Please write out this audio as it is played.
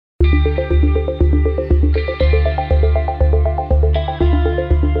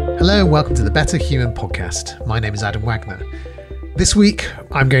Hello and welcome to the Better Human podcast. My name is Adam Wagner. This week,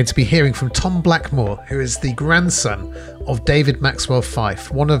 I'm going to be hearing from Tom Blackmore, who is the grandson of David Maxwell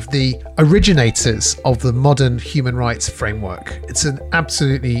Fyfe, one of the originators of the modern human rights framework. It's an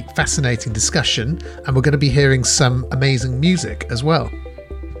absolutely fascinating discussion, and we're going to be hearing some amazing music as well.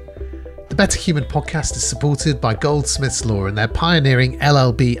 The Better Human podcast is supported by Goldsmiths Law and their pioneering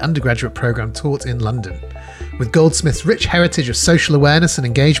LLB undergraduate programme taught in London. With Goldsmiths' rich heritage of social awareness and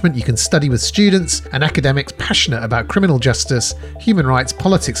engagement, you can study with students and academics passionate about criminal justice, human rights,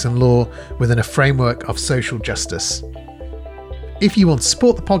 politics and law within a framework of social justice. If you want to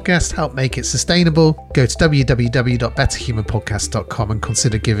support the podcast, help make it sustainable, go to www.betterhumanpodcast.com and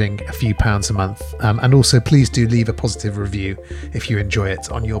consider giving a few pounds a month. And also please do leave a positive review if you enjoy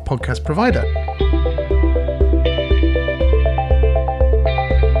it on your podcast provider.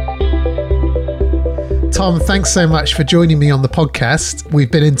 Tom, thanks so much for joining me on the podcast.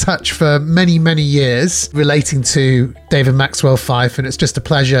 We've been in touch for many, many years relating to David Maxwell Fyfe, and it's just a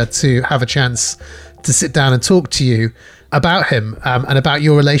pleasure to have a chance to sit down and talk to you about him and about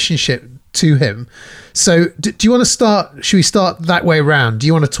your relationship to him. So do you want to start, should we start that way around? Do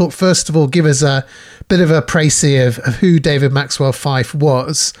you want to talk, first of all, give us a bit of a précis of who David Maxwell Fyfe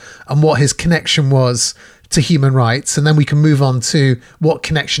was and what his connection was to human rights, and then we can move on to what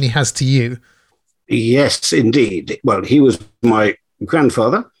connection he has to you. Yes, indeed. Well, he was my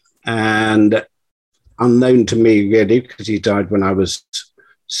grandfather, and unknown to me, really, because he died when I was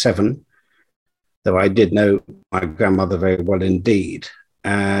 7, though I did know my grandmother very well indeed.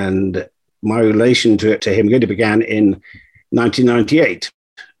 And my relation to him really began in 1998,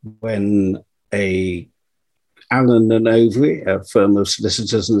 when Allen and Overy, a firm of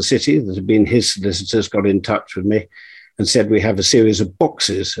solicitors in the city that had been his solicitors, got in touch with me and said, we have a series of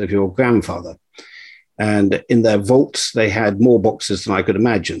boxes of your grandfather. And in their vaults, they had more boxes than I could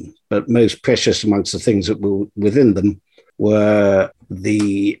imagine. But most precious amongst the things that were within them were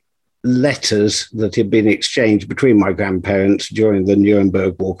the letters that had been exchanged between my grandparents during the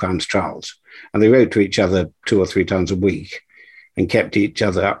Nuremberg war crimes trials. And they wrote to each other 2 or 3 times a week and kept each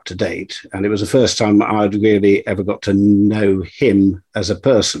other up to date. And it was the first time I'd really ever got to know him as a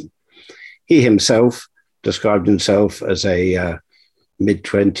person. He himself described himself as a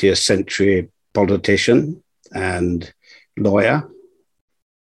mid-20th century politician and lawyer,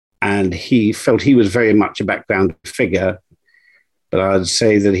 and he felt he was very much a background figure, but I'd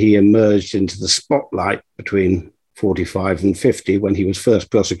say that he emerged into the spotlight between 45 and 50 when he was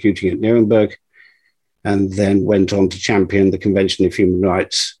first prosecuting at Nuremberg, and then went on to champion the Convention of Human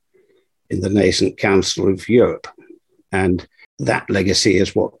Rights in the nascent Council of Europe. And that legacy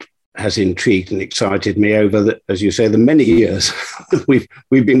is what has intrigued and excited me over the, as you say, the many years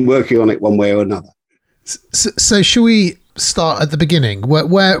we've been working on it one way or another. So should we start at the beginning?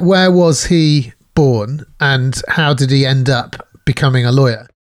 Where was he born, and how did he end up becoming a lawyer?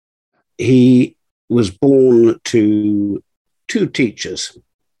 He was born to 2 teachers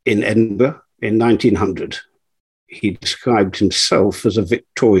in Edinburgh in 1900. He described himself as a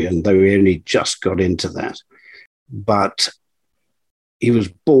Victorian, though he only just got into that. But he was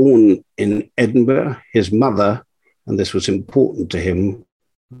born in Edinburgh. His mother, and this was important to him,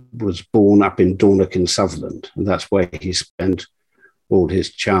 was born up in Dornoch in Sutherland, and that's where he spent all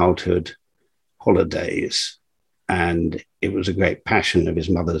his childhood holidays. And it was a great passion of his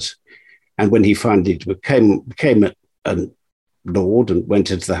mother's. And when he finally became a lord and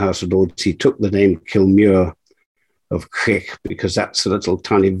went into the House of Lords, he took the name Kilmuir of Crick, because that's a little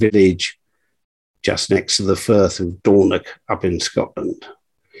tiny village just next to the Firth of Dornoch up in Scotland.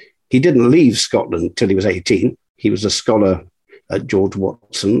 He didn't leave Scotland till he was 18. He was a scholar at George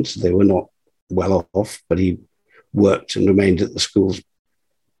Watson's. They were not well off, but he worked and remained at the schools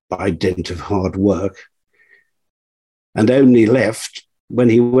by dint of hard work, and only left when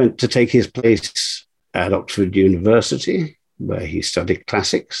he went to take his place at Oxford University, where he studied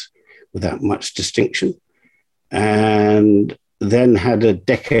classics without much distinction, and then had a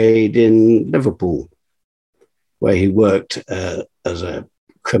decade in Liverpool, where he worked as a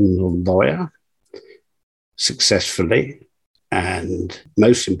criminal lawyer successfully, and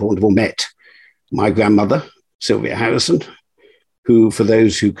most important of all, met my grandmother, Sylvia Harrison, who, for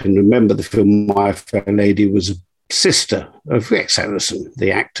those who can remember the film My Fair Lady, was a sister of Rex Harrison,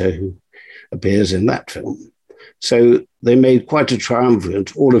 the actor who appears in that film. So they made quite a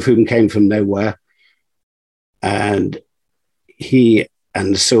triumvirate, all of whom came from nowhere. And he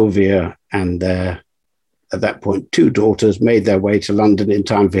and Sylvia and their, at that point, 2 daughters made their way to London in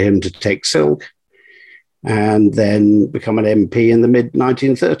time for him to take silk and then become an MP in the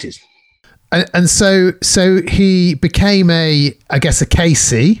mid-1930s. And so he became a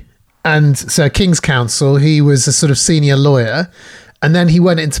Casey, and so King's Counsel, he was a sort of senior lawyer, and then he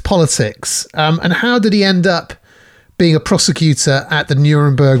went into politics. And how did he end up being a prosecutor at the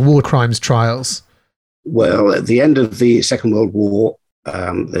Nuremberg war crimes trials? Well, at the end of the Second World War,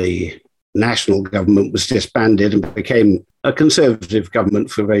 the national government was disbanded and became a conservative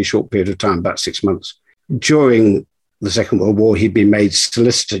government for a very short period of time, about 6 months. During the Second World War, he'd been made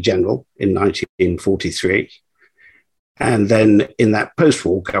Solicitor General in 1943. And then in that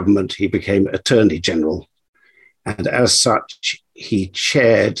post-war government, he became Attorney General. And as such, he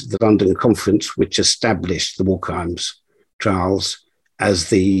chaired the London Conference, which established the war crimes trials as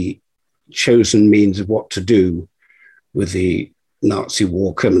the chosen means of what to do with the Nazi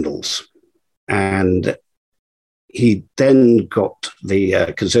war criminals. And he then got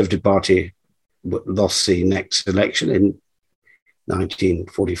the Conservative Party, lost the next election in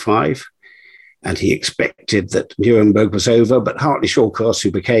 1945. And he expected that Nuremberg was over, but Hartley Shawcross,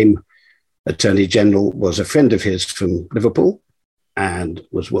 who became Attorney General, was a friend of his from Liverpool and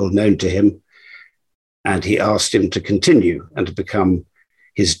was well known to him. And he asked him to continue and to become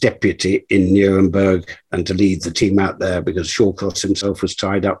his deputy in Nuremberg and to lead the team out there, because Shawcross himself was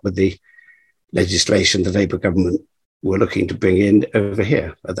tied up with the legislation the Labour government were looking to bring in over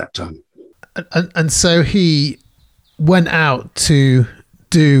here at that time. And so he went out to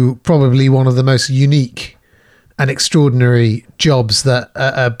do probably one of the most unique and extraordinary jobs that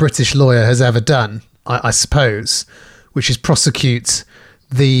a British lawyer has ever done, I suppose, which is prosecute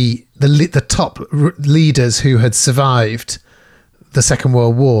the top leaders who had survived the Second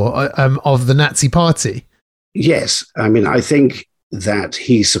World War of the Nazi Party. Yes, I mean, I think that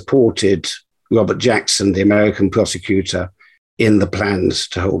he supported Robert Jackson, the American prosecutor, in the plans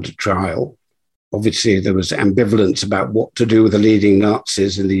to hold a trial. Obviously, there was ambivalence about what to do with the leading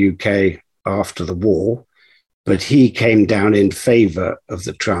Nazis in the UK after the war, but he came down in favour of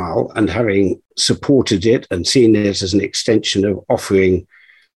the trial, and having supported it and seen it as an extension of offering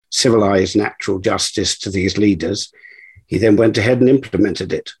civilised natural justice to these leaders, he then went ahead and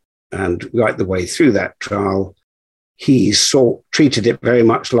implemented it. And right the way through that trial, he treated it very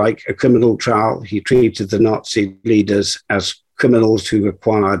much like a criminal trial. He treated the Nazi leaders as criminals who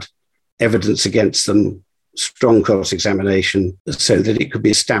required evidence against them, strong cross-examination, so that it could be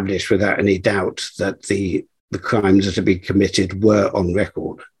established without any doubt that the crimes that had been committed were on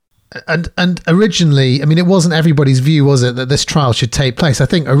record. And originally, I mean, it wasn't everybody's view, was it, that this trial should take place? I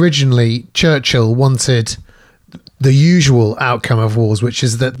think originally Churchill wanted the usual outcome of wars, which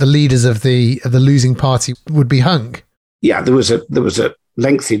is that the leaders of the losing party would be hung. Yeah, there was a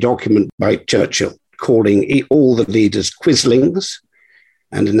lengthy document by Churchill calling all the leaders quislings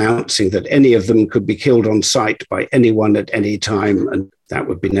and announcing that any of them could be killed on sight by anyone at any time, and that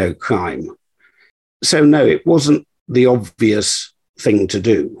would be no crime. So no, it wasn't the obvious thing to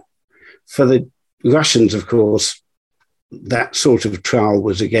do. For the Russians, of course, that sort of trial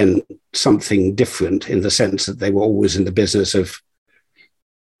was, again, something different in the sense that they were always in the business of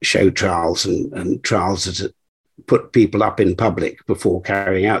show trials and trials that put people up in public before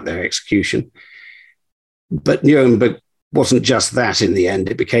carrying out their execution. But Nuremberg wasn't just that in the end.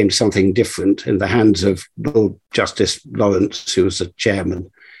 It became something different in the hands of Lord Justice Lawrence, who was the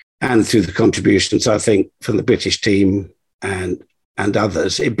chairman, and through the contributions, I think, from the British team and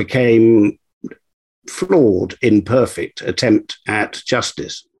others, it became flawed, imperfect attempt at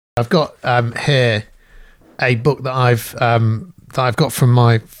justice. I've got here a book that I've got from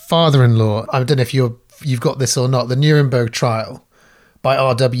my father-in-law. I don't know if you've got this or not. The Nuremberg Trial by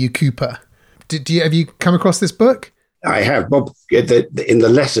R.W. Cooper. Have you come across this book? I have. Bob, in the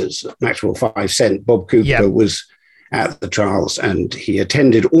letters Maxwell 5 sent, Bob Cooper was at the trials, and he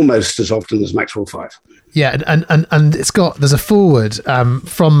attended almost as often as Maxwell 5. Yeah, and there's a foreword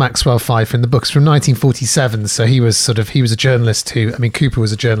from Maxwell 5 in the books from 1947. So he was a journalist Cooper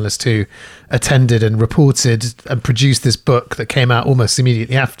was a journalist who attended and reported and produced this book that came out almost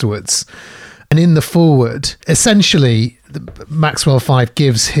immediately afterwards. And in the foreword, essentially, Maxwell 5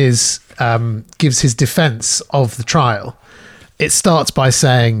 gives his defense of the trial. It starts by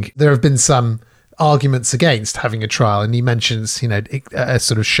saying there have been some arguments against having a trial, and he mentions, a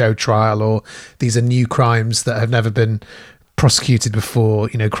sort of show trial, or these are new crimes that have never been prosecuted before,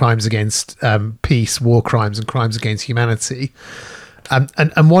 crimes against peace, war crimes, and crimes against humanity.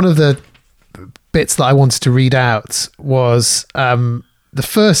 And one of the bits that I wanted to read out was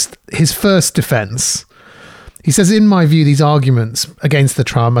his first defense. He says, "In my view, these arguments against the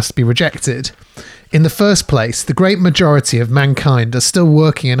trial must be rejected. In the first place, the great majority of mankind are still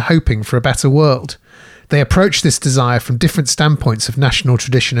working and hoping for a better world. They approach this desire from different standpoints of national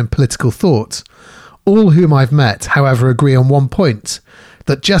tradition and political thought. All whom I've met, however, agree on one point.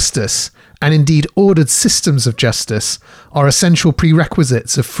 that justice, and indeed ordered systems of justice, are essential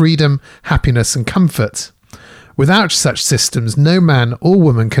prerequisites of freedom, happiness, and comfort. Without such systems, no man or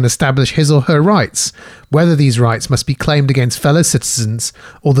woman can establish his or her rights, whether these rights must be claimed against fellow citizens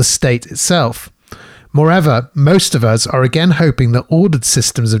or the state itself. Moreover, most of us are again hoping that ordered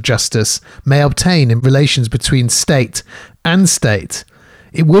systems of justice may obtain in relations between state and state.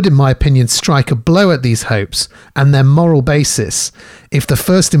 It would, in my opinion, strike a blow at these hopes and their moral basis if the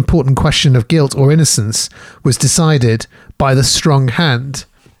first important question of guilt or innocence was decided by the strong hand.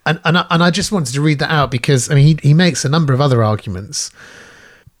 And I just wanted to read that out because, I mean, he makes a number of other arguments,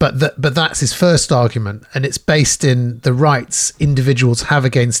 but that's his first argument, and it's based in the rights individuals have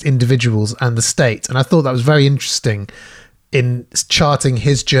against individuals and the state. And I thought that was very interesting in charting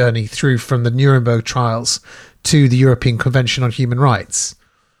his journey through from the Nuremberg trials to the European Convention on Human Rights.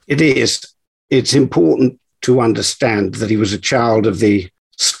 It is. It's important to understand that he was a child of the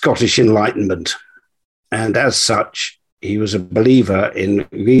Scottish Enlightenment, and as such, he was a believer in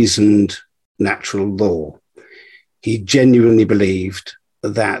reasoned natural law. He genuinely believed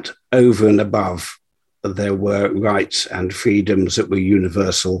that over and above there were rights and freedoms that were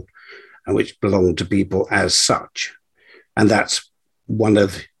universal and which belonged to people as such. And that's one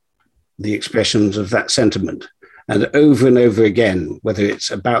of the expressions of that sentiment. And over again, whether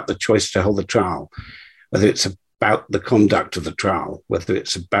it's about the choice to hold the trial, whether it's about the conduct of the trial, whether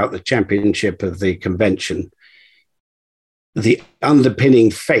it's about the championship of the convention, the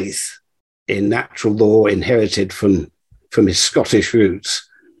underpinning faith in natural law inherited from his Scottish roots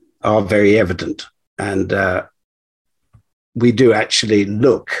are very evident. And we do actually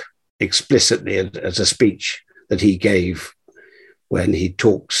look explicitly at a speech that he gave when he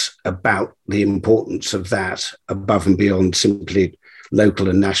talks about the importance of that above and beyond simply local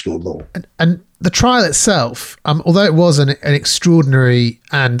and national law. And the trial itself, although it was an extraordinary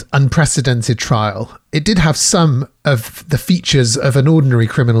and unprecedented trial, it did have some of the features of an ordinary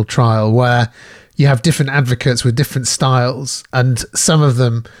criminal trial where you have different advocates with different styles and some of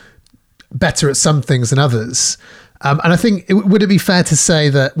them better at some things than others. And I think, would it be fair to say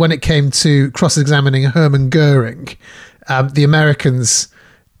that when it came to cross-examining Hermann Goering, the Americans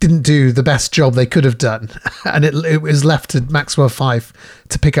didn't do the best job they could have done, and it was left to Maxwell Fyfe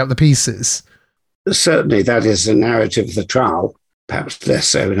to pick up the pieces? Certainly, that is the narrative of the trial, perhaps less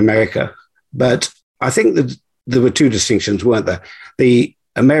so in America. But I think that there were two distinctions, weren't there? The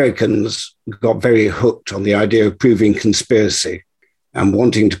Americans got very hooked on the idea of proving conspiracy and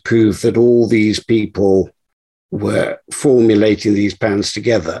wanting to prove that all these people were formulating these plans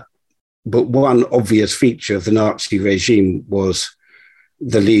together. But one obvious feature of the Nazi regime was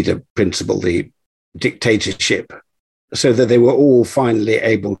the leader principle, the dictatorship, so that they were all finally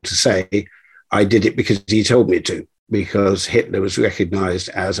able to say, I did it because he told me to, because Hitler was recognized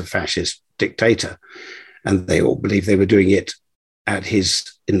as a fascist dictator. And they all believed they were doing it at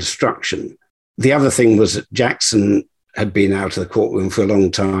his instruction. The other thing was that Jackson had been out of the courtroom for a long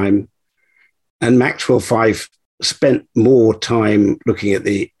time, and Maxwell Fyfe spent more time looking at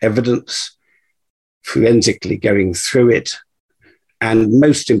the evidence, forensically going through it. And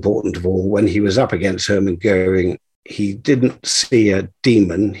most important of all, when he was up against Hermann Goering, he didn't see a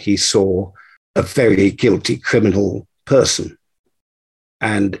demon, he saw a very guilty criminal person.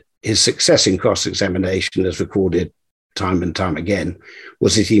 And his success in cross-examination, as recorded time and time again,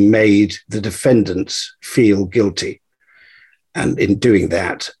 was that he made the defendants feel guilty. And in doing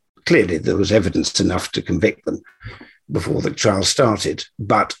that, clearly there was evidence enough to convict them before the trial started,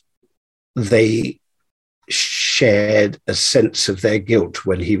 but they shared a sense of their guilt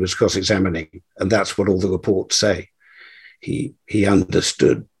when he was cross-examining. And that's what all the reports say. He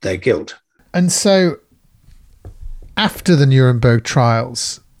understood their guilt. And so after the Nuremberg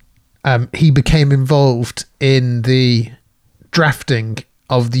trials, he became involved in the drafting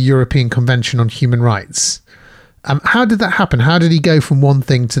of the European Convention on Human Rights. How did that happen? How did he go from one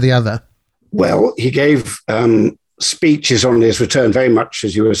thing to the other? Well, he gave speeches on his return, very much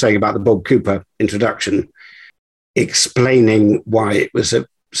as you were saying about the Bob Cooper introduction, explaining why it was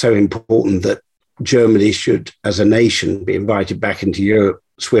so important that Germany should, as a nation, be invited back into Europe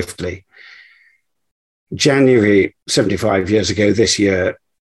swiftly. January 75 years ago this year,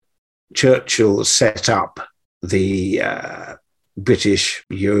 Churchill set up the British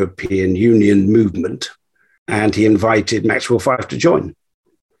European Union movement, and he invited Maxwell Fyfe to join.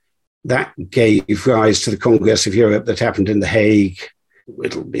 That gave rise to the Congress of Europe that happened in The Hague.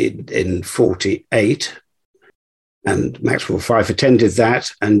 It'll be in 1948. And Maxwell Fyfe attended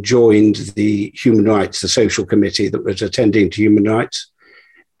that and joined the Human Rights, the social committee that was attending to human rights.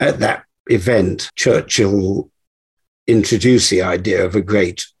 At that event, Churchill introduced the idea of a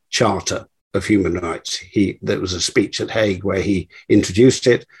great charter of human rights. There was a speech at Hague where he introduced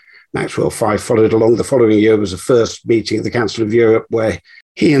it. Maxwell 5 followed along. The following year was the first meeting of the Council of Europe where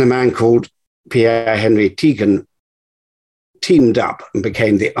he and a man called Pierre-Henri Tegen teamed up and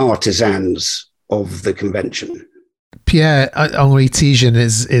became the artisans of the convention. Pierre-Henri Tegen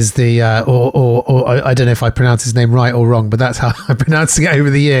is the, or I don't know if I pronounce his name right or wrong, but that's how I'm pronouncing it over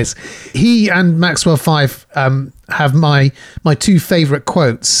the years. He and Maxwell 5 have my two favourite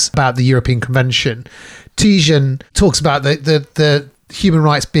quotes about the European Convention. Tegen talks about the human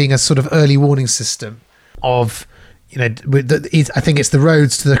rights being a sort of early warning system of, I think it's the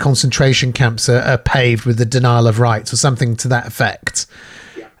roads to the concentration camps are paved with the denial of rights or something to that effect.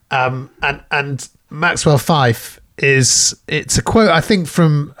 Yeah. And Maxwell 5 it's a quote, I think,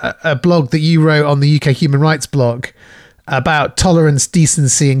 from a blog that you wrote on the UK Human Rights blog about tolerance,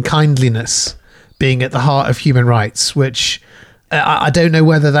 decency and kindliness being at the heart of human rights, which I don't know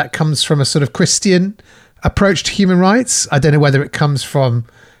whether that comes from a sort of Christian approach to human rights. I don't know whether it comes from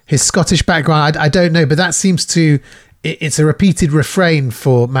his Scottish background. I don't know, but that seems to, it's a repeated refrain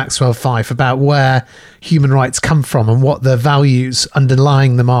for Maxwell 5 about where human rights come from and what the values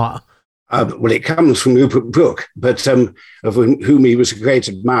underlying them are. Well, it comes from Rupert Brooke, but of whom he was a great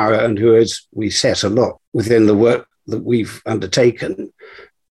admirer and who, as we set a lot within the work that we've undertaken.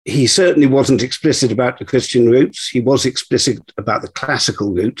 He certainly wasn't explicit about the Christian roots. He was explicit about the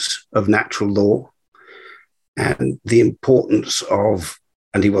classical roots of natural law and the importance of,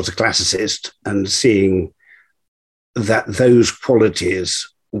 and he was a classicist, and seeing that those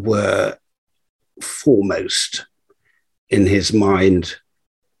qualities were foremost in his mind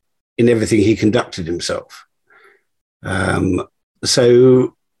in everything he conducted himself.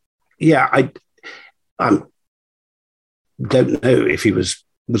 So, yeah, I don't know if he was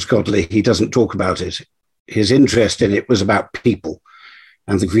godly. He doesn't talk about it. His interest in it was about people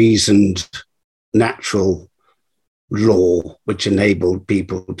and the reasoned natural law which enabled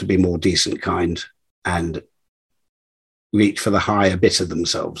people to be more decent, kind, and reach for the higher bit of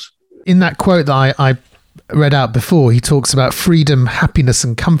themselves. In that quote that I read out before, he talks about freedom, happiness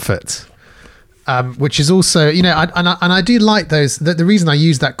and comfort, which is also, I do like those. The reason I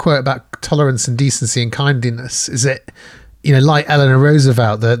use that quote about tolerance and decency and kindliness is that, like Eleanor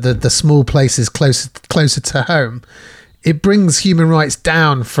Roosevelt, the small places closer to home, it brings human rights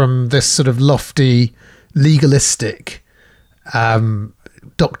down from this sort of lofty, legalistic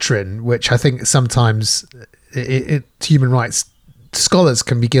doctrine, which I think sometimes human rights scholars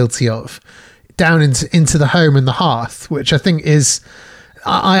can be guilty of, down into the home and the hearth, which I think is,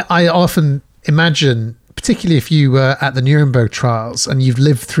 I often imagine, particularly if you were at the Nuremberg trials and you've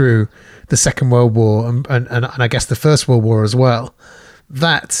lived through the Second World War and I guess the First World War as well,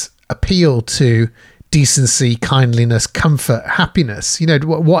 that appeal to decency, kindliness, comfort, happiness.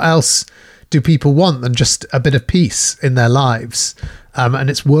 What else do people want than just a bit of peace in their lives?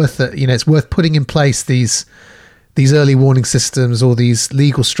 And it's worth it. It's worth putting in place these early warning systems or these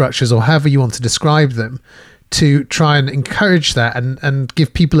legal structures or however you want to describe them to try and encourage that and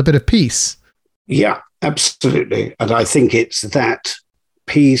give people a bit of peace. Yeah, absolutely. And I think it's that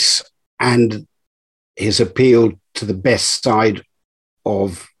peace and his appeal to the best side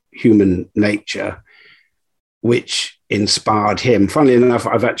of human nature, which inspired him. Funnily enough,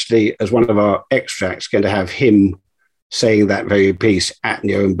 I've actually, as one of our extracts, going to have him saying that very piece at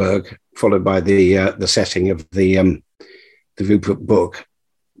Nuremberg, followed by the setting of the Rupert Brooke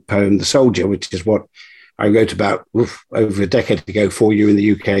poem, The Soldier, which is what I wrote about over a decade ago for you in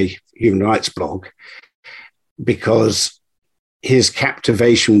the UK Human Rights blog, because his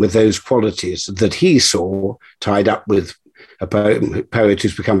captivation with those qualities that he saw tied up with a poet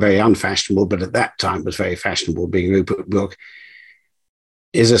who's become very unfashionable, but at that time was very fashionable, being Rupert Brooke,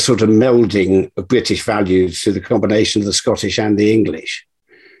 is a sort of melding of British values to the combination of the Scottish and the English,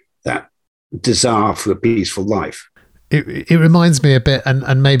 that desire for a peaceful life. It reminds me a bit,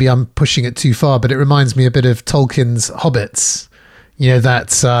 and maybe I'm pushing it too far, but it reminds me a bit of Tolkien's Hobbits.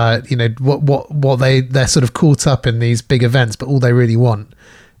 What they're sort of caught up in these big events, but all they really want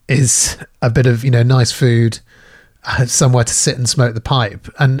is a bit of, nice food, somewhere to sit and smoke the pipe.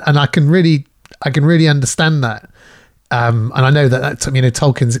 And I can really understand that. And I know that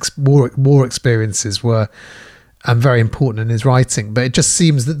Tolkien's war experiences were very important in his writing, but it just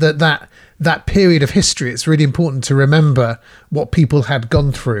seems that period of history, it's really important to remember what people had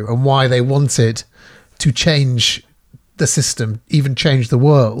gone through and why they wanted to change the system, even change the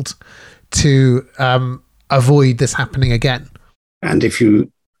world, to avoid this happening again. And if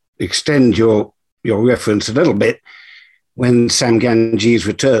you extend your reference a little bit, when Sam Ganges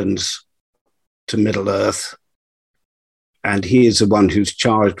returns to Middle Earth and he is the one who's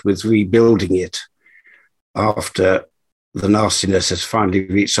charged with rebuilding it after the nastiness has finally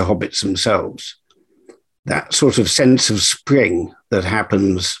reached the hobbits themselves. That sort of sense of spring that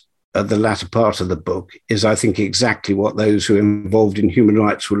happens at the latter part of the book is, I think, exactly what those who are involved in human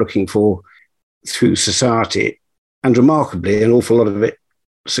rights were looking for through society. And remarkably, an awful lot of it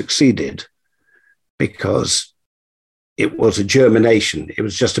succeeded, because it was a germination. It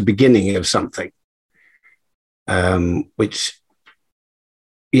was just a beginning of something, which,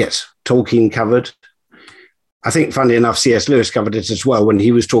 yes, Tolkien covered. I think, funnily enough, C.S. Lewis covered it as well when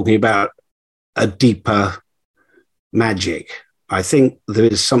he was talking about a deeper magic. I think there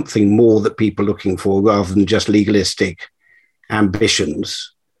is something more that people are looking for rather than just legalistic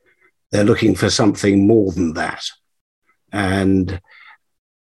ambitions. They're looking for something more than that. And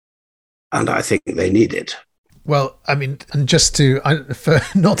I think they need it. Well, I mean, and just for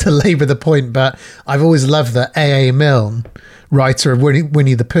not to labour the point, but I've always loved the A.A. Milne, writer of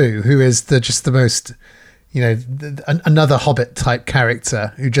Winnie the Pooh, who is just the most, another Hobbit type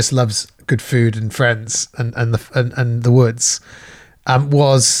character who just loves good food and friends and the woods,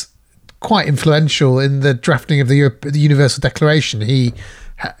 was quite influential in the drafting of the Universal Declaration. He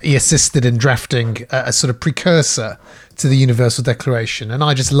assisted in drafting a sort of precursor to the Universal Declaration, and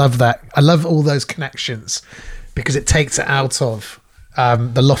I just love that. I love all those connections because it takes it out of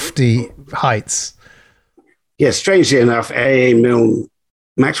the lofty heights. Yes, strangely enough, A.A. Milne,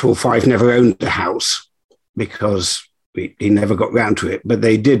 Maxwell Fyfe never owned a house because he never got round to it, but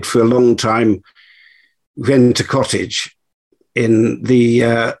they did for a long time rent a cottage in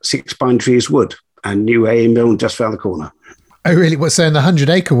the Six Pine Trees Wood, and knew A.A. Milne just round the corner. Oh, really? What's in the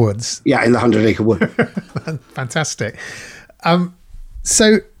 100 Acre Woods? Yeah, in the 100 Acre Wood. Fantastic.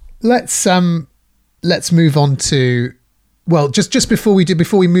 So let's move on to, well, just before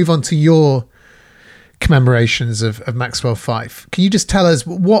we move on to your commemorations of Maxwell Fyfe, can you just tell us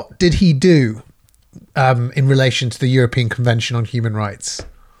what did he do in relation to the European Convention on Human Rights?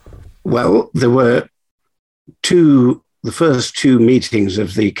 Well, there were the first two meetings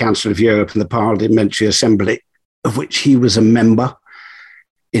of the Council of Europe and the Parliamentary Assembly, of which he was a member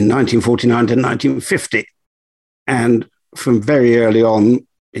in 1949 to 1950. And from very early on,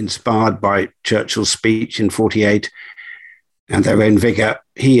 inspired by Churchill's speech in 48 and their own vigour,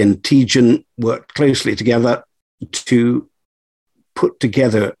 he and Tejan worked closely together to put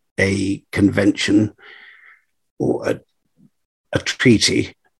together a convention or a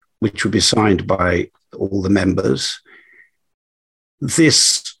treaty which would be signed by all the members.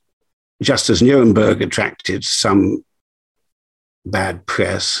 This, just as Nuremberg attracted some bad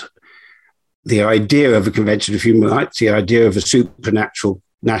press, the idea of a Convention of Human Rights, the idea of a supernatural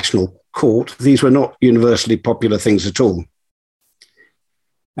national court, these were not universally popular things at all.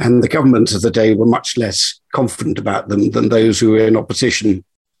 And the governments of the day were much less confident about them than those who were in opposition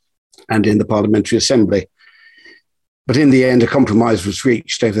and in the Parliamentary Assembly. But in the end, a compromise was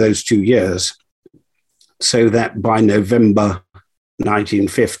reached over those 2 years, so that by November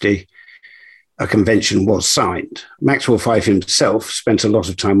 1950, a convention was signed. Maxwell Fyfe himself spent a lot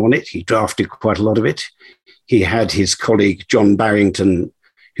of time on it. He drafted quite a lot of it. He had his colleague, John Barrington,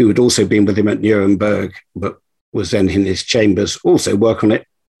 who had also been with him at Nuremberg, but was then in his chambers, also work on it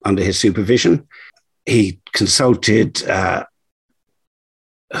under his supervision. He consulted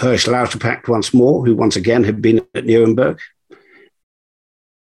Hersch Lauterpacht once more, who once again had been at Nuremberg.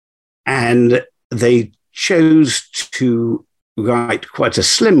 And they chose to write quite a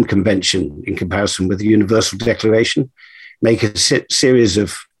slim convention in comparison with the Universal Declaration, make a series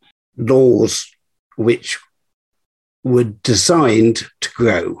of laws which were designed to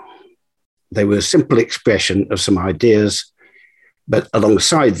grow. They were a simple expression of some ideas, but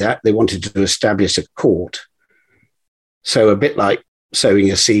alongside that, they wanted to establish a court. So a bit like sowing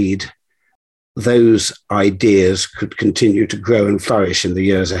a seed, those ideas could continue to grow and flourish in the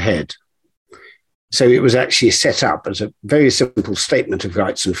years ahead. So it was actually set up as a very simple statement of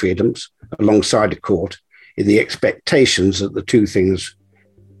rights and freedoms alongside a court, in the expectations that the two things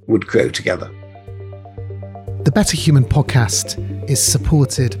would grow together. The Better Human podcast is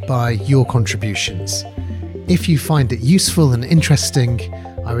supported by your contributions. If you find it useful and interesting,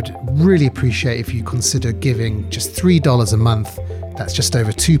 I would really appreciate if you consider giving just $3 a month. That's just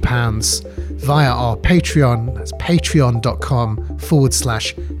over £2 via our Patreon. That's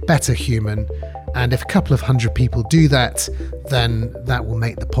patreon.com/betterhuman. And if a couple of hundred people do that, then that will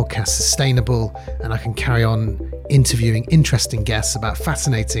make the podcast sustainable, and I can carry on interviewing interesting guests about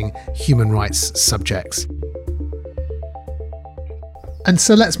fascinating human rights subjects. And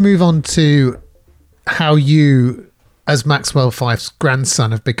so let's move on to how you, as Maxwell Fyfe's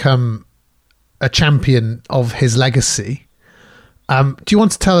grandson, have become a champion of his legacy. Do you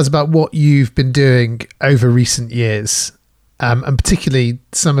want to tell us about what you've been doing over recent years, and particularly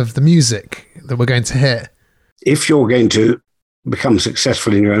some of the music that we're going to hear? If you're going to become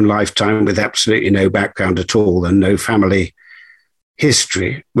successful in your own lifetime with absolutely no background at all and no family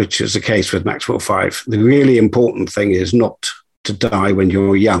history, which is the case with Maxwell 5, the really important thing is not to die when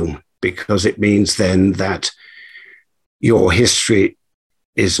you're young, because it means then that your history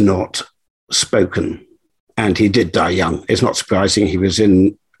is not spoken. And he did die young. It's not surprising.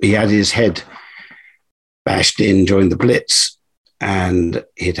 He had his head bashed in during the Blitz, and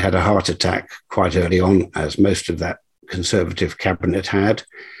he'd had a heart attack quite early on, as most of that Conservative cabinet had.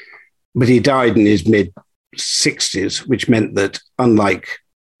 But he died in his mid-60s, which meant that, unlike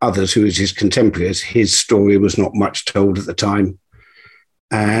others who was his contemporaries, his story was not much told at the time.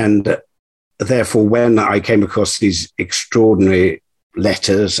 And therefore, when I came across these extraordinary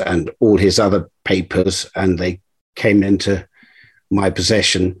letters and all his other papers, and they came into my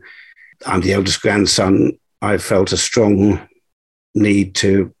possession, I'm the eldest grandson, I felt a strong need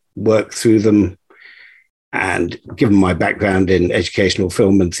to work through them, and given my background in educational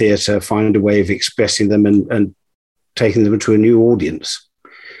film and theatre, find a way of expressing them and taking them to a new audience.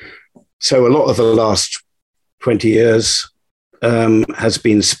 So a lot of the last 20 years has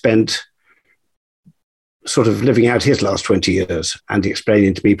been spent sort of living out his last 20 years and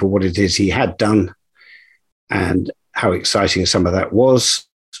explaining to people what it is he had done and how exciting some of that was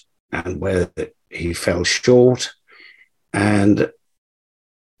and where he fell short. And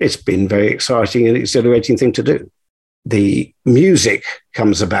it's been very exciting and exhilarating thing to do. The music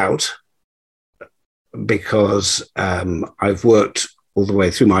comes about because I've worked all the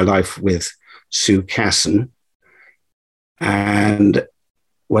way through my life with Sue Casson. And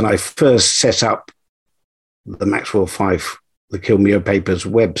when I first set up the Maxwell 5, the Kilmuir Papers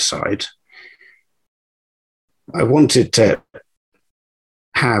website, I wanted to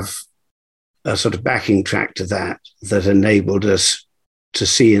have a sort of backing track to that enabled us to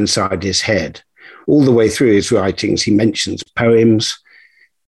see inside his head. All the way through his writings, he mentions poems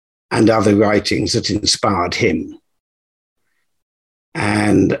and other writings that inspired him.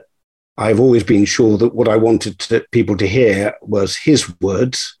 And I've always been sure that what I wanted people to hear was his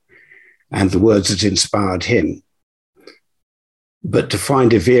words and the words that inspired him. But to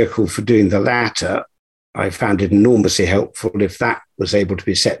find a vehicle for doing the latter, I found it enormously helpful if that was able to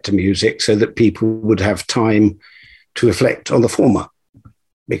be set to music so that people would have time to reflect on the former,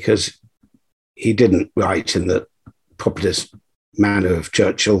 because he didn't write in the populist manner of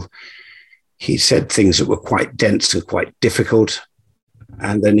Churchill. He said things that were quite dense and quite difficult,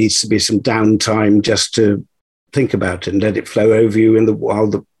 and there needs to be some downtime just to think about it and let it flow over you while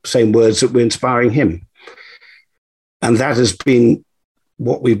the same words that were inspiring him. And that has been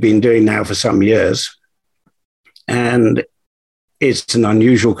what we've been doing now for some years. And it's an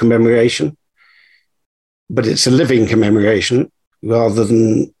unusual commemoration, but it's a living commemoration rather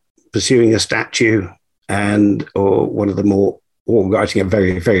than pursuing a statue or one of the more, or writing a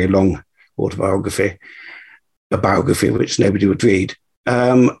very, very long autobiography, a biography which nobody would read.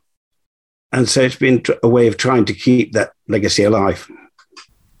 And so it's been a way of trying to keep that legacy alive.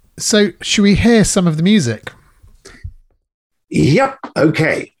 So should we hear some of the music? Yep.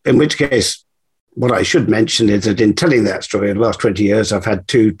 Okay. In which case, what I should mention is that in telling that story in the last 20 years, I've had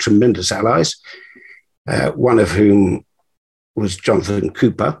two tremendous allies, one of whom was Jonathan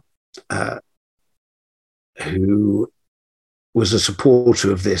Cooper, who was a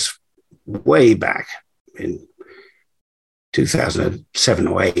supporter of this way back in 2007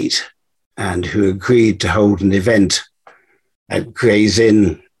 or 8, and who agreed to hold an event at Gray's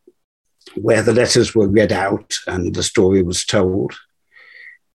Inn where the letters were read out and the story was told,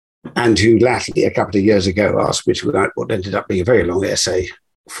 and who latterly, a couple of years ago, asked me to write what ended up being a very long essay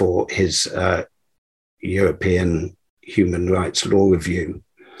for his European Human Rights Law Review.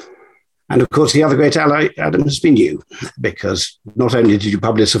 And of course, the other great ally, Adam, has been you, because not only did you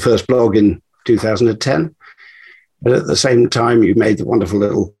publish the first blog in 2010, but at the same time, you made the wonderful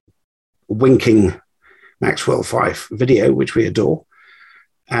little winking Maxwell 5 video, which we adore,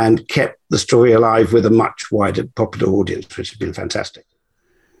 and kept the story alive with a much wider popular audience, which has been fantastic.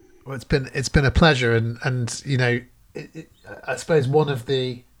 Well, it's been a pleasure, and you know, I suppose one of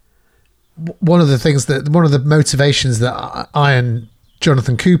the motivations that I and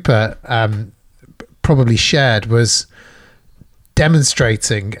Jonathan Cooper probably shared was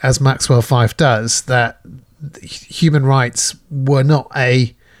demonstrating, as Maxwell 5 does, that human rights were not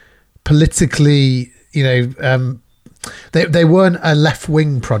a politically, they weren't a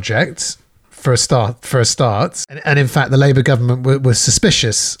left-wing project for a start. And in fact, the Labour government was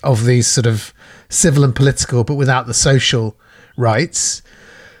suspicious of these sort of civil and political, but without the social rights.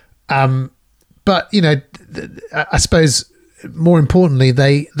 But, you know, I suppose more importantly,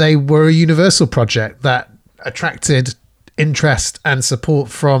 they were a universal project that attracted interest and support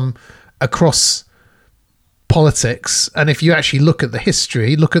from across politics. And if you actually look at the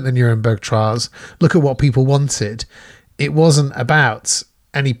history, look at the Nuremberg trials, look at what people wanted, it wasn't about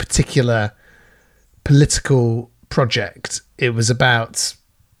any particular political project. It was about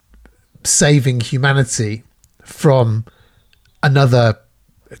saving humanity from another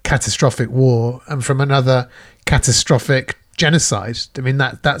catastrophic war and from another catastrophic genocide. I mean,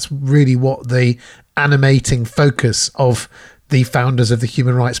 that's really what the animating focus of the founders of the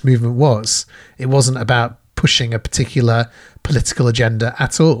human rights movement was. It wasn't about pushing a particular political agenda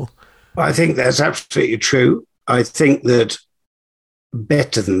at all. I think that's absolutely true. I think that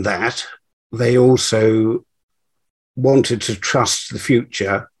better than that, they also wanted to trust the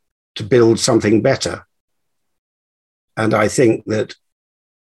future to build something better. And I think that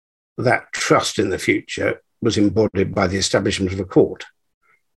trust in the future was embodied by the establishment of a court.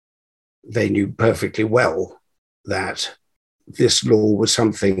 They knew perfectly well that this law was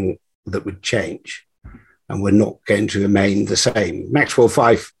something that would change and were not going to remain the same. Maxwell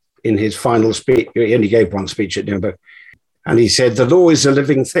Fyfe, in his final speech, he only gave one speech at Nuremberg, and he said, "The law is a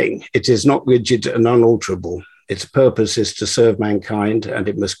living thing. It is not rigid and unalterable. Its purpose is to serve mankind, and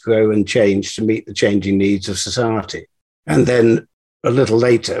it must grow and change to meet the changing needs of society." And then a little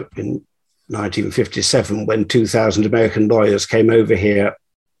later, in 1957, when 2,000 American lawyers came over here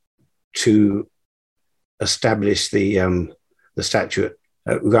to establish the statute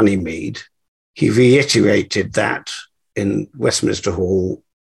at Runnymede, he reiterated that in Westminster Hall,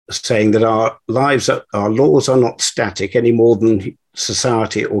 saying that our laws are not static any more than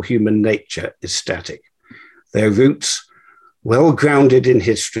society or human nature is static. Their roots, well grounded in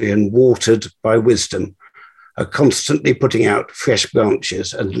history and watered by wisdom, are constantly putting out fresh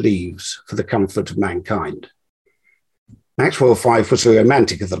branches and leaves for the comfort of mankind. Maxwell Fyfe was a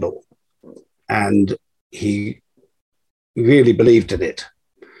romantic of the law, and he really believed in it.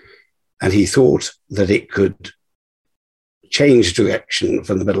 And he thought that it could change direction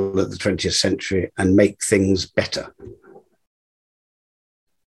from the middle of the 20th century and make things better.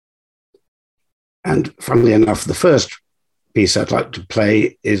 And funnily enough, the first piece I'd like to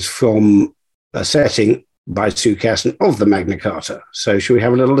play is from a setting by Sue Casson of the Magna Carta. So should we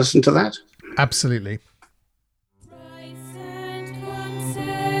have a little listen to that? Absolutely. Rights and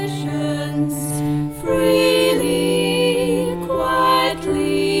concessions, freely,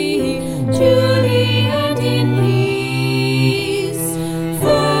 quietly, duly and in peace,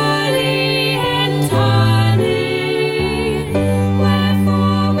 fully, entirely,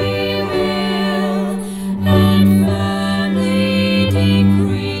 wherefore we will, and firmly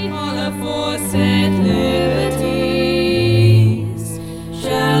decree all aforesaid liberties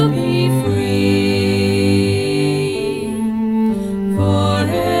shall be free,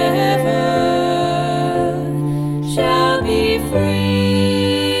 forever shall be free.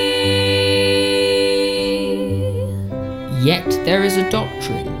 Yet there is a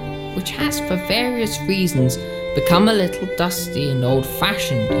doctrine which has for various reasons become a little dusty and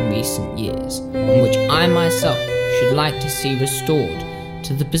old-fashioned in recent years, and which I myself should like to see restored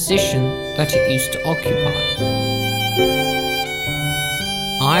to the position that it used to occupy.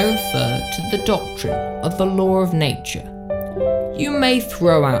 I refer to the doctrine of the law of nature. You may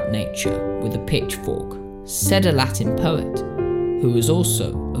throw out nature with a pitchfork, said a Latin poet, who was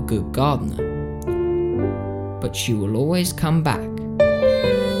also a good gardener, but she will always come back.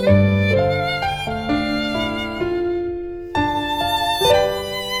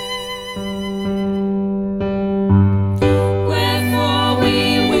 Wherefore we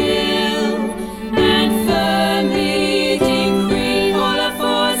will, and firmly decree all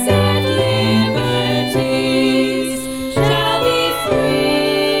aforesaid liberties shall be free,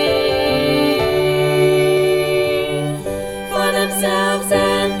 for themselves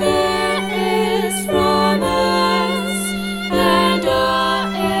and theirs from us, and our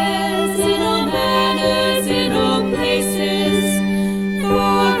heirs in all manners, in all places,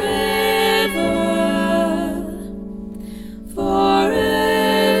 forever,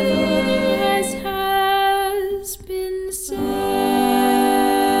 forever, as has been said.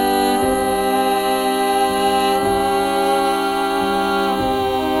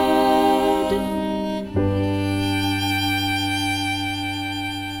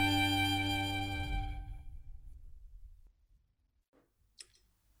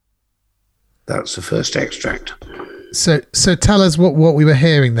 That's the first extract. So tell us what we were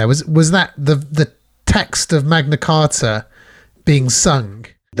hearing there. Was that the text of Magna Carta being sung?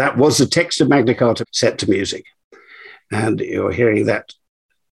 That was the text of Magna Carta set to music. And you're hearing that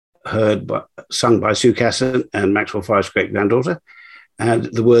sung by Sue Casson and Maxwell Fyfe's great-granddaughter. And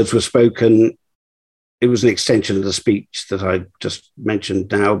the words were spoken. It was an extension of the speech that I just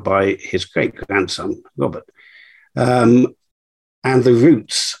mentioned now by his great-grandson, Robert. And the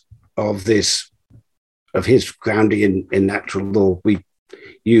roots of his grounding in natural law, we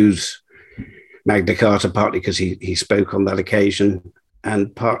use Magna Carta partly because he spoke on that occasion,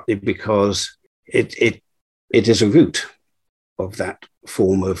 and partly because it is a root of that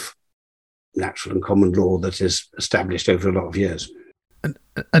form of natural and common law that is established over a lot of years.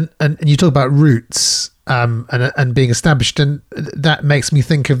 And you talk about roots and being established, and that makes me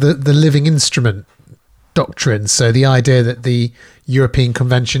think of the living instrument doctrine. So the idea that the European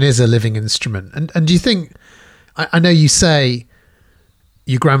Convention is a living instrument. And do you think, I know you say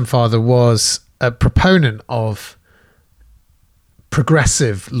your grandfather was a proponent of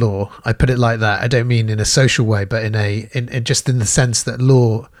progressive law. I put it like that. I don't mean in a social way, but in just in the sense that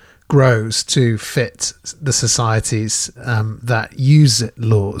law grows to fit the societies that use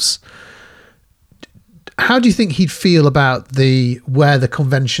laws. How do you think he'd feel about where the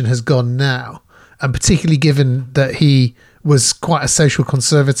convention has gone now, and particularly given that he was quite a social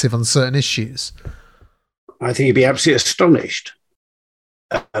conservative on certain issues? I think he'd be absolutely astonished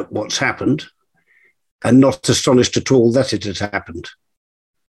at what's happened, and not astonished at all that it had happened.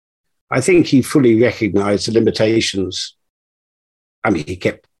 I think he fully recognised the limitations. I mean, he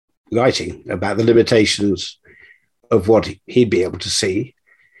kept writing about the limitations of what he'd be able to see.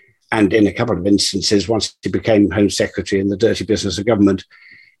 And in a couple of instances, once he became Home Secretary in the dirty business of government,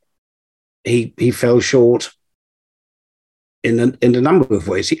 he fell short in a number of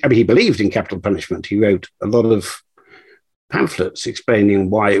ways. He believed in capital punishment. He wrote a lot of pamphlets explaining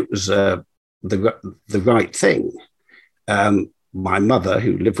why it was the right thing. My mother,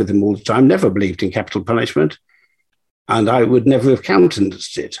 who lived with him all the time, never believed in capital punishment, and I would never have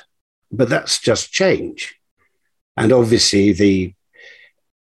countenanced it. But that's just change. And obviously,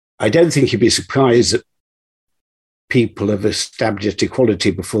 I don't think he'd be surprised that people have established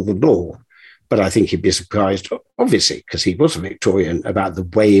equality before the law, but I think he'd be surprised, obviously, because he was a Victorian, about the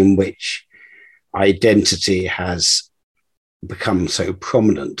way in which identity has become so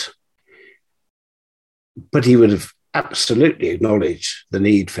prominent. But he would have absolutely acknowledged the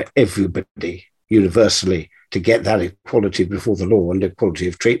need for everybody universally to get that equality before the law and equality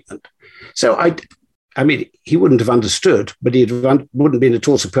of treatment. So I mean, he wouldn't have understood, but he wouldn't have been at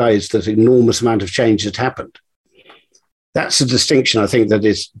all surprised that an enormous amount of change had happened. That's a distinction, I think, that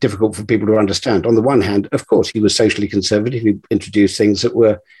is difficult for people to understand. On the one hand, of course, he was socially conservative. He introduced things that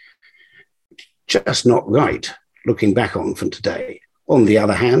were just not right, looking back on from today. On the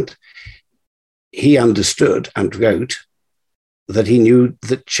other hand, he understood and wrote that he knew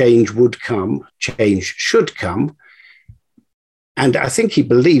that change would come, change should come. And I think he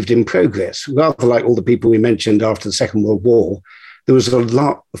believed in progress. Rather like all the people we mentioned after the Second World War, there was a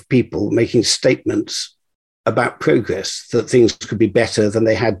lot of people making statements about progress, that things could be better than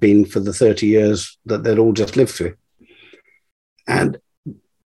they had been for the 30 years that they'd all just lived through. And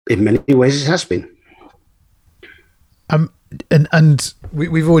in many ways, it has been. And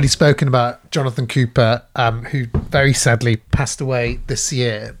we've already spoken about Jonathan Cooper, who very sadly passed away this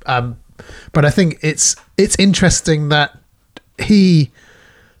year. But I think it's interesting that he,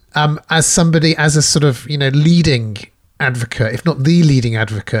 as a sort of, leading advocate, if not the leading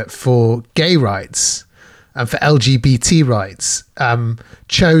advocate for gay rights and for LGBT rights,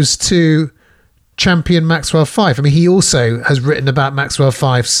 chose to champion Maxwell Fyfe. I mean, he also has written about Maxwell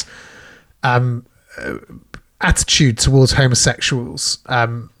Fyfe's attitude towards homosexuals.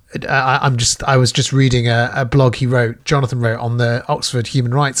 I was just reading a blog Jonathan wrote on the Oxford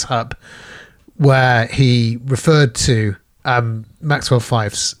Human Rights Hub, where he referred to Maxwell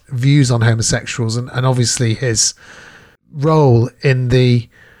Fyfe's views on homosexuals and obviously his role in the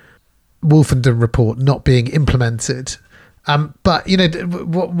Wolfenden Report not being implemented. But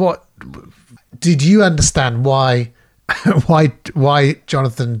what did you understand why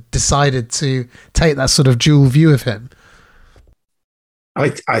Jonathan decided to take that sort of dual view of him? I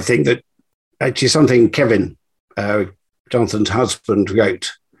think that actually something Kevin, Jonathan's husband,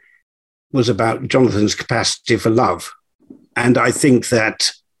 wrote was about Jonathan's capacity for love. And I think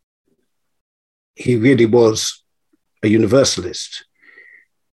that he really was a universalist.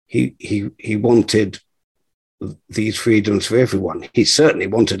 He wanted these freedoms for everyone. He certainly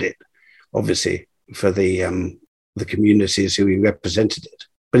wanted it, obviously, for the communities who he represented it.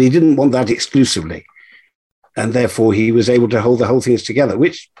 But he didn't want that exclusively. And therefore, he was able to hold the whole things together,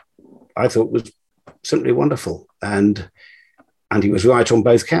 which I thought was simply wonderful. And he was right on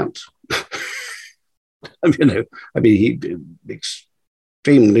both counts. I mean, he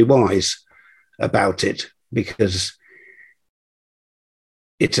extremely wise about it, because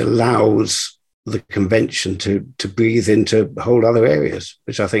it allows the convention to breathe into whole other areas,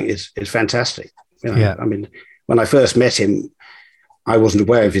 which I think is fantastic. Yeah. I mean, when I first met him, I wasn't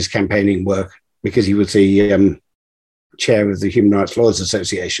aware of his campaigning work because he was the chair of the Human Rights Lawyers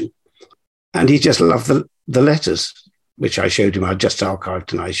Association, and he just loved the letters, which I showed him. I just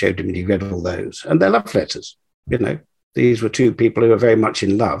archived and I showed him, and he read all those, and they're love letters. These were two people who were very much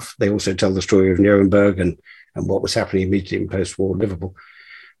in love. They also tell the story of Nuremberg and what was happening immediately in post-war Liverpool,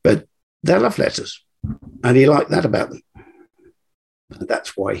 but they're love letters, and he liked that about them. And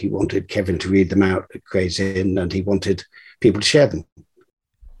that's why he wanted Kevin to read them out at Gray's Inn, and he wanted people to share them.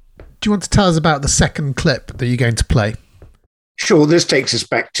 Do you want to tell us about the second clip that you're going to play? Sure. This takes us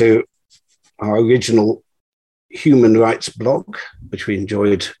back to our original human rights blog, which we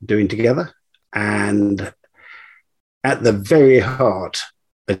enjoyed doing together. And at the very heart,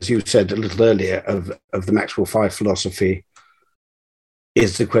 as you said a little earlier, of the Maxwell 5 philosophy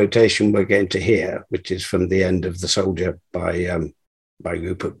is the quotation we're going to hear, which is from The End of the Soldier by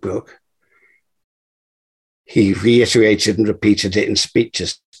Rupert Brooke. He reiterated and repeated it in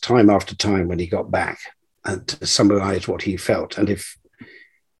speeches time after time when he got back, and to summarize what he felt. And if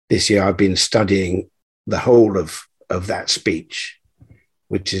this year I've been studying the whole of that speech,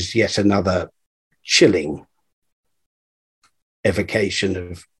 which is yet another chilling evocation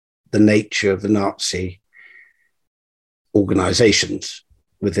of the nature of the Nazi organizations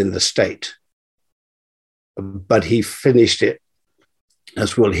within the state. But he finished it,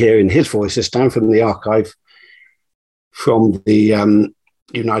 as we'll hear in his voice this time from the archive from the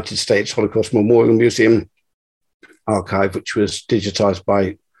United States Holocaust Memorial Museum archive, which was digitized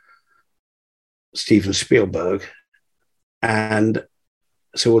by Steven Spielberg. And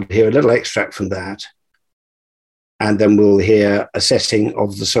so we'll hear a little extract from that, and then we'll hear a setting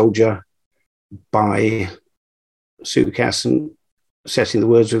of The Soldier by Sue Casson, setting the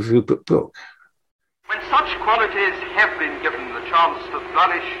words of Rupert Brooke. When such qualities have been given the chance to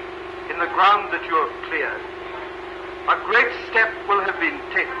flourish in the ground that you have cleared, a great step will have been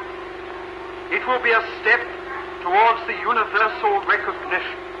taken. It will be a step towards the universal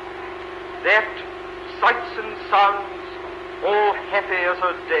recognition that sights and sounds, all happy as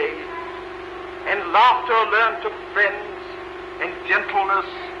a day, and laughter learnt of friends, and gentleness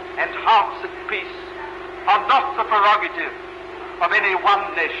and hearts at peace are not the prerogative of any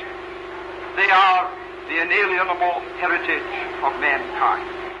one nation. They are the inalienable heritage of mankind.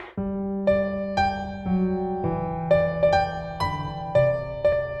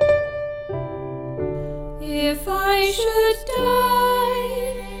 If I should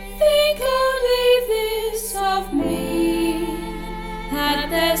die, think only this of me, that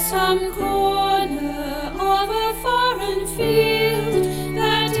there's some corner of a foreign field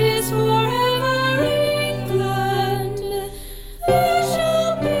that is forever England. There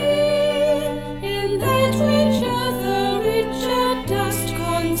shall be in that rich earth a richer dust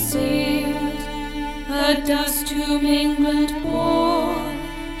concealed, a dust whom England bore,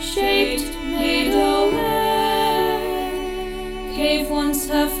 shaped, made away, gave once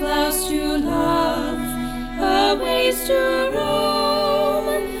her flowers to love, her ways to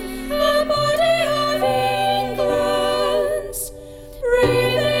roam, a body of England's,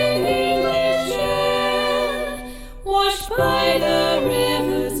 breathing English air, washed by the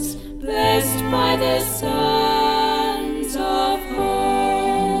rivers, blessed by the sons of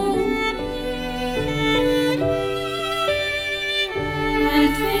home. And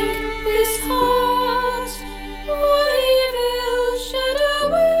think this heart all evil shed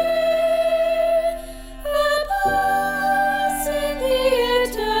away, alas, in the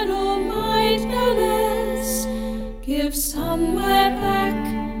eternal mindfulness, give somewhere back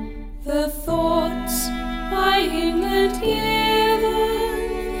the thoughts by England given,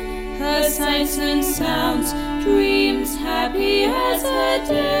 her sights and sounds, dreams happy as a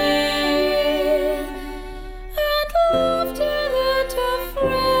day, and laughter learnt of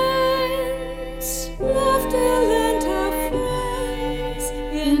friends, laughter learnt of friends,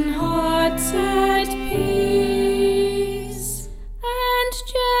 in hearts at peace, and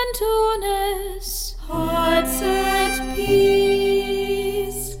gentleness, hearts at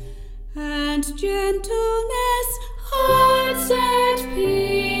peace, and gentleness, hearts at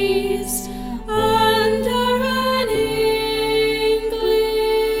peace, under an English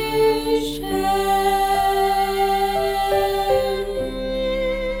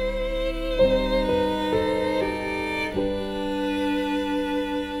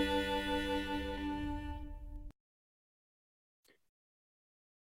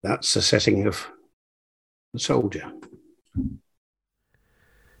That's a setting of soldier.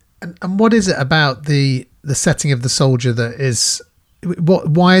 And what is it about the setting of the soldier that is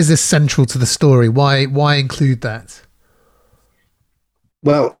why is this central to the story? Why include that?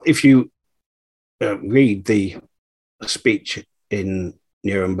 Well, if you read the speech in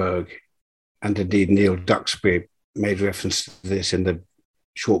Nuremberg, and indeed Neil Duxbury made reference to this in the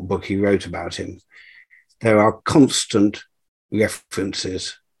short book he wrote about him, there are constant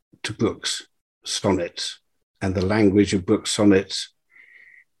references to Brooks' sonnets and the language of Brooks' sonnets.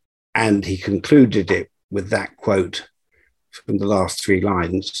 And he concluded it with that quote from the last three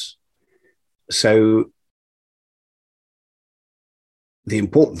lines. So the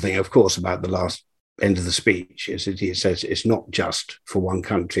important thing, of course, about the last end of the speech is that he says it's not just for one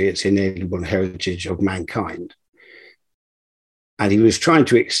country, it's inalienable heritage of mankind. And he was trying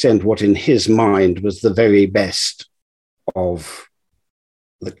to extend what in his mind was the very best of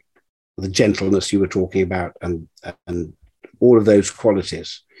the gentleness you were talking about and all of those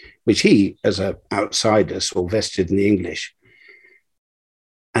qualities, which he, as an outsider, saw vested in the English.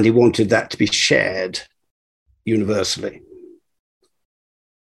 And he wanted that to be shared universally.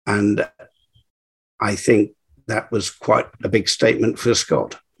 And I think that was quite a big statement for a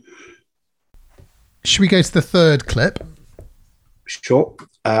Scot. Should we go to the third clip? Sure.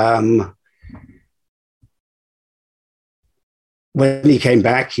 When he came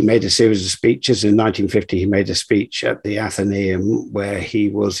back, he made a series of speeches. In 1950, he made a speech at the Athenaeum where he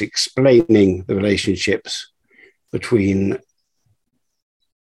was explaining the relationships between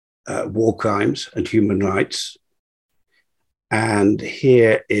war crimes and human rights. And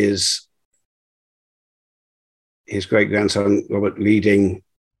here is his great-grandson, Robert, reading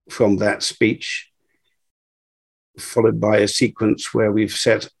from that speech, followed by a sequence where we've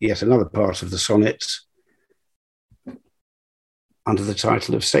set yet another part of the sonnets under the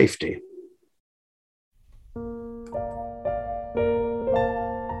title of Safety.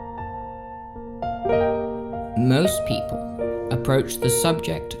 Most people approach the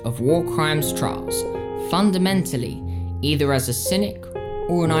subject of war crimes trials fundamentally either as a cynic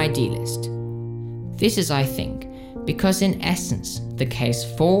or an idealist. This is, I think, because in essence the case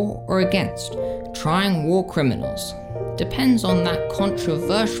for or against trying war criminals depends on that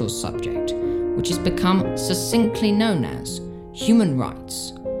controversial subject which has become succinctly known as human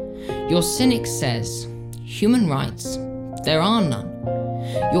rights. Your cynic says, human rights? There are none.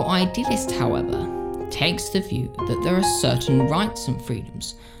 Your idealist, however, takes the view that there are certain rights and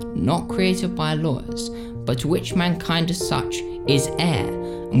freedoms not created by lawyers, but to which mankind as such is heir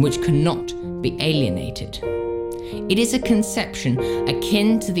and which cannot be alienated. It is a conception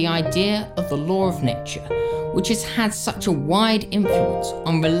akin to the idea of the law of nature, which has had such a wide influence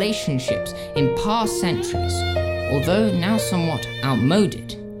on relationships in past centuries, although now somewhat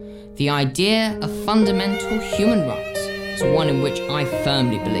outmoded. The idea of fundamental human rights is one in which I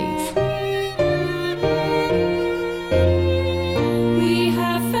firmly believe. We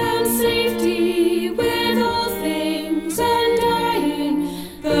have found safety with all things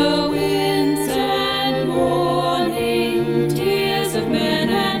undying, the winds and morning, tears of men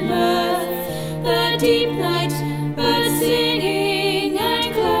and mirth, the deep night, birds singing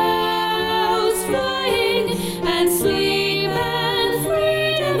and clouds flying, and sleep and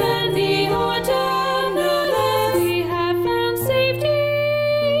freedom and the autumnal earth. We have found safety.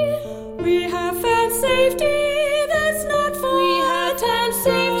 We have found safety. That's not for our time's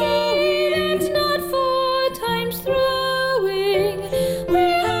safety, and not for time's throwing. We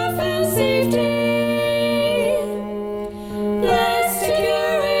have found safety. Blessed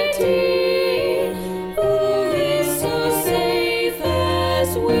security. Who is so safe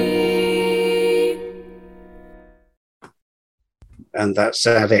as we? And that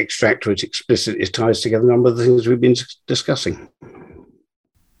sad extract, which explicitly ties together a number of the things we've been discussing.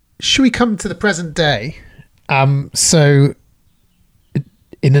 Should we come to the present day? So,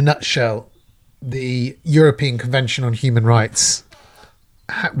 in a nutshell, the European Convention on Human Rights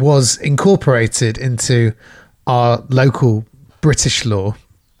was incorporated into our local British law,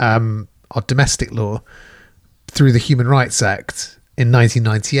 our domestic law, through the Human Rights Act in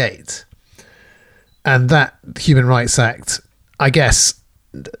 1998. And that Human Rights Act, I guess,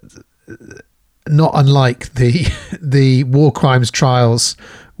 not unlike the war crimes trials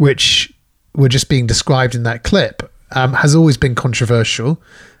which were just being described in that clip, has always been controversial.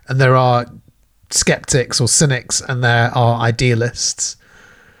 And there are skeptics or cynics and there are idealists.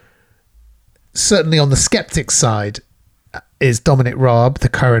 Certainly on the skeptic side is Dominic Raab, the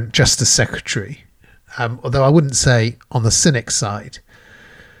current Justice Secretary. Although I wouldn't say on the cynic side.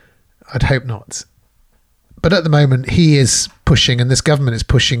 I'd hope not. But at the moment, he is pushing, and this government is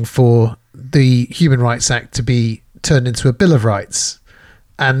pushing for the Human Rights Act to be turned into a Bill of Rights.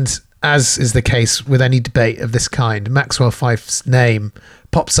 And as is the case with any debate of this kind, Maxwell Fyfe's name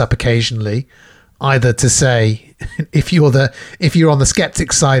pops up occasionally, either to say, if you're on the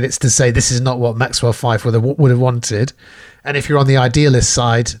skeptic side, it's to say this is not what Maxwell Fyfe would have wanted, and if you're on the idealist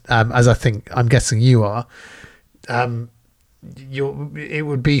side, as I'm guessing you are, it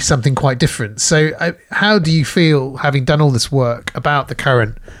would be something quite different. So how do you feel, having done all this work, about the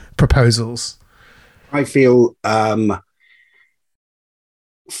current proposals? I feel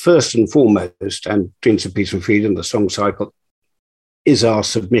first and foremost, and Dreams of Peace and Freedom, the song cycle, is our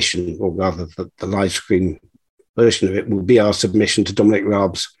submission, or rather the live stream version of it will be our submission to Dominic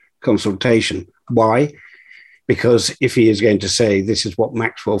Raab's consultation. Why? Because if he is going to say this is what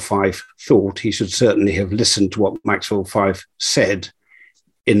Maxwell Fyfe thought, he should certainly have listened to what Maxwell Fyfe said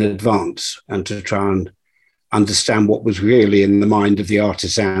in advance, and to try and understand what was really in the mind of the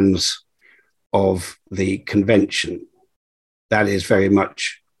artisans of the convention. That is very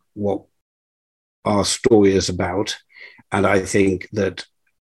much what our story is about. And I think that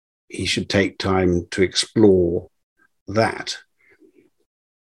he should take time to explore that.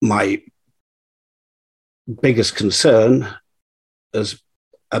 My biggest concern is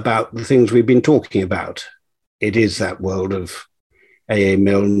about the things we've been talking about. It is that world of A.A.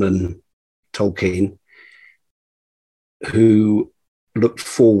 Milne and Tolkien, who looked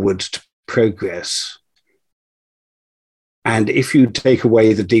forward to progress. And if you take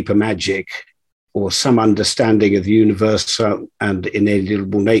away the deeper magic or some understanding of the universal and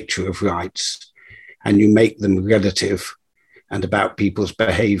inalienable nature of rights, and you make them relative and about people's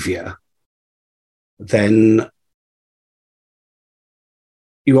behavior, then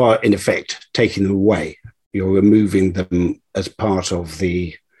you are, in effect, taking them away. You're removing them as part of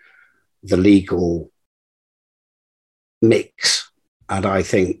the legal mix. And I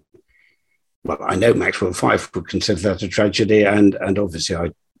think, well, I know Maxwell Fyfe would consider that a tragedy, and obviously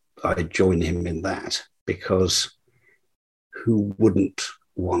I join him in that, because who wouldn't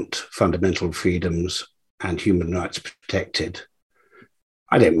want fundamental freedoms and human rights protected?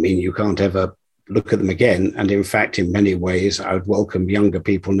 I don't mean you can't ever look at them again. And in fact, in many ways, I would welcome younger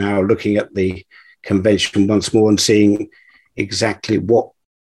people now looking at the convention once more and seeing exactly what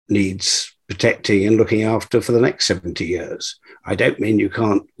needs protecting and looking after for the next 70 years. I don't mean you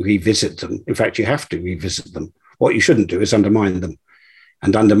can't revisit them. In fact, you have to revisit them. What you shouldn't do is undermine them,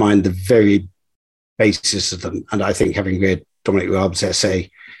 and undermine the very basis of them. And I think, having read Dominic Raab's essay,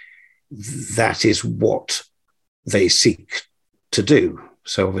 that is what they seek to do.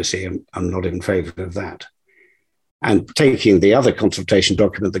 So obviously I'm not in favour of that. And taking the other consultation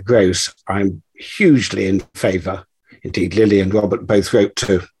document, the Gross, I'm hugely in favour. Indeed, Lily and Robert both wrote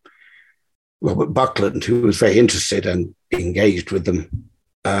to Robert Buckland, who was very interested and engaged with them,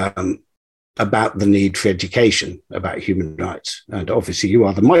 about the need for education about human rights. And obviously you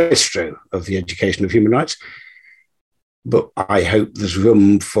are the maestro of the education of human rights, but I hope there's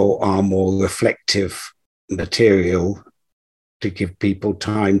room for our more reflective material to give people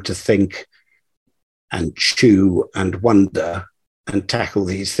time to think and chew and wonder and tackle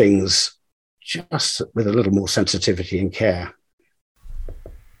these things just with a little more sensitivity and care.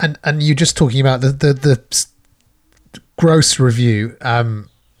 And you're just talking about the Gross review,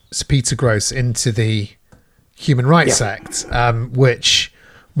 Sir Peter Gross, into the Human Rights Act, which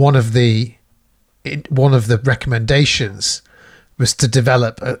one of the recommendations was to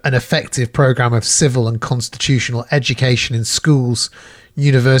develop an effective program of civil and constitutional education in schools,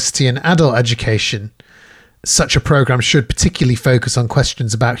 university and adult education. Such a program should particularly focus on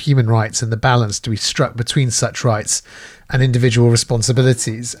questions about human rights and the balance to be struck between such rights and individual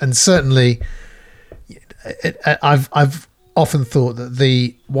responsibilities. And certainly I've often thought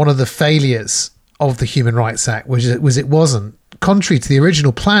that one of the failures of the Human Rights Act was it wasn't, contrary to the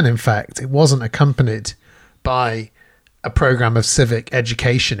original plan, in fact, it wasn't accompanied by a program of civic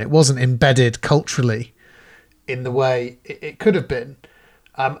education. It wasn't embedded culturally in the way it could have been.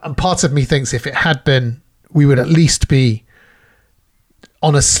 And part of me thinks if it had been, we would at least be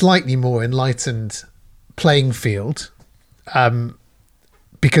on a slightly more enlightened playing field.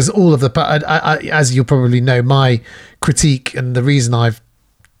 Because all of as you'll probably know, my critique and the reason I've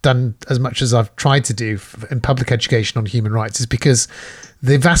done as much as I've tried to do in public education on human rights is because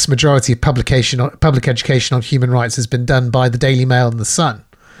the vast majority of public education on human rights has been done by the Daily Mail and the Sun.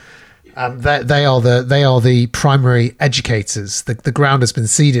 They are the primary educators. The ground has been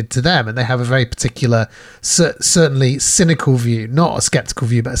ceded to them, and they have a very particular, certainly cynical view, not a skeptical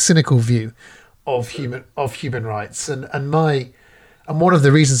view, but a cynical view of human rights. And my And one of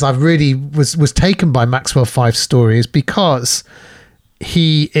the reasons I really was taken by Maxwell 5's story is because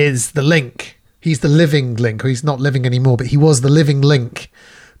he is the link. He's the living link, or he's not living anymore, but he was the living link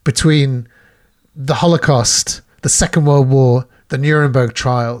between the Holocaust, the Second World War, the Nuremberg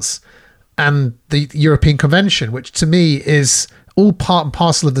trials, and the European Convention, which to me is all part and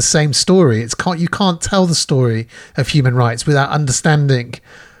parcel of the same story. You can't tell the story of human rights without understanding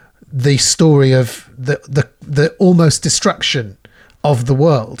the story of the almost destruction of the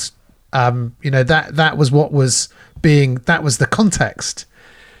world. That was what was being, that was the context.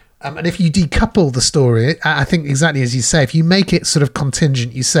 And if you decouple the story, I think exactly as you say, if you make it sort of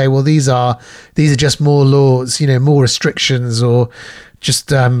contingent, you say, well, these are just more laws, more restrictions, or just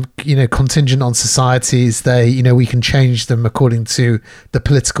contingent on societies. We can change them according to the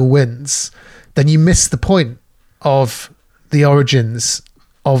political winds. Then you miss the point of the origins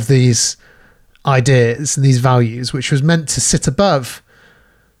of these ideas and these values, which was meant to sit above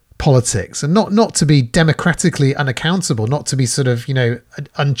politics and not to be democratically unaccountable, not to be sort of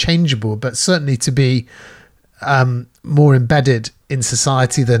unchangeable, but certainly to be more embedded in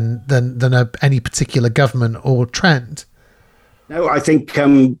society than any particular government or trend. No, I think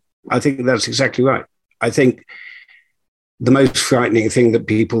that's exactly right. I think the most frightening thing that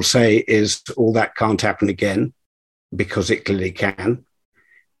people say is all that can't happen again, because it clearly can,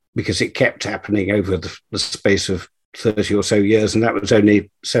 because it kept happening over the space of 30 or so years, and that was only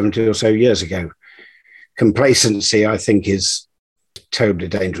 70 or so years ago. Complacency, I think, is terribly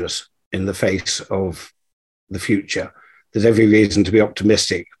dangerous in the face of the future. There's every reason to be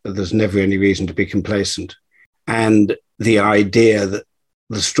optimistic, but there's never any reason to be complacent. And the idea that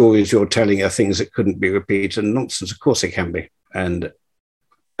the stories you're telling are things that couldn't be repeated, nonsense. Of course they can be. And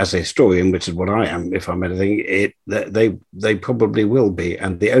as a historian, which is what I am, if I'm anything, they probably will be.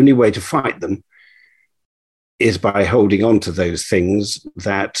 And the only way to fight them is by holding on to those things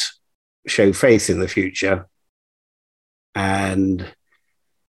that show faith in the future and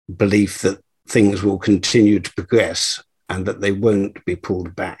belief that things will continue to progress and that they won't be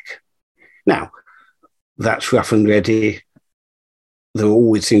pulled back. Now, that's rough and ready. There are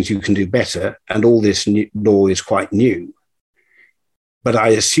always things you can do better, and all this law is quite new. But I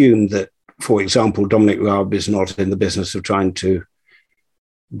assume that, for example, Dominic Raab is not in the business of trying to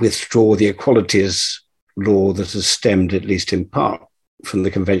withdraw the equalities law that has stemmed, at least in part, from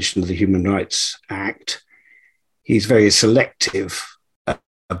the Convention of the Human Rights Act. He's very selective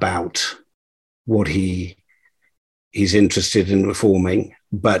about what he's interested in reforming,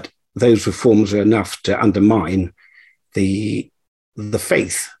 but those reforms are enough to undermine the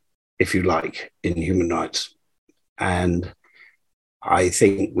faith, if you like, in human rights. And I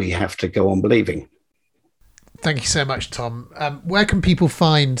think we have to go on believing. Thank you so much, Tom. Where can people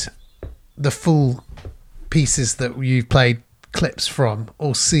find the full pieces that you've played clips from,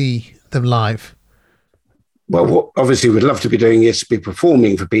 or see them live? Well, what obviously we'd love to be doing is to be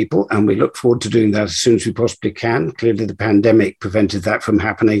performing for people, and we look forward to doing that as soon as we possibly can. Clearly, the pandemic prevented that from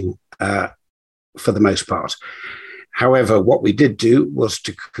happening for the most part. However, what we did do was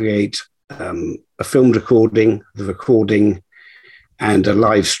to create a filmed recording, the recording, and a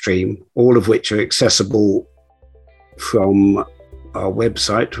live stream, all of which are accessible from our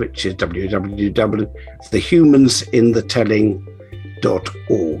website, which is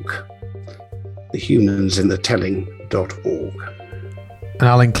thehumansinthetelling.org. thehumansinthetelling.org. And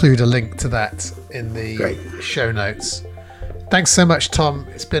I'll include a link to that in the show notes. Thanks so much, Tom.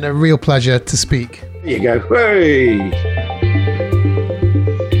 It's been a real pleasure to speak. There you go. Hey!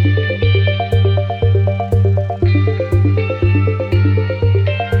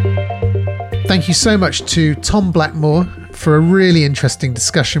 Thank you so much to Tom Blackmore for a really interesting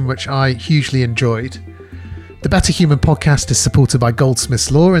discussion, which I hugely enjoyed. The Better Human podcast is supported by Goldsmiths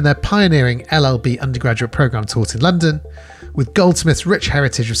Law and their pioneering LLB undergraduate programme taught in London. With Goldsmiths' rich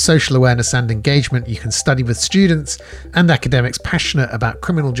heritage of social awareness and engagement, you can study with students and academics passionate about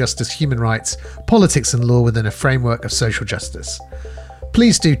criminal justice, human rights, politics and law within a framework of social justice.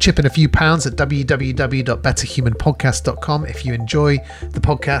 Please do chip in a few pounds at www.betterhumanpodcast.com if you enjoy the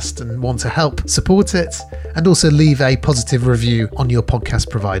podcast and want to help support it, and also leave a positive review on your podcast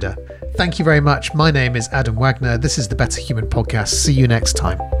provider. Thank you very much. My name is Adam Wagner. This is the Better Human Podcast. See you next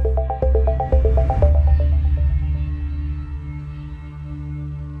time.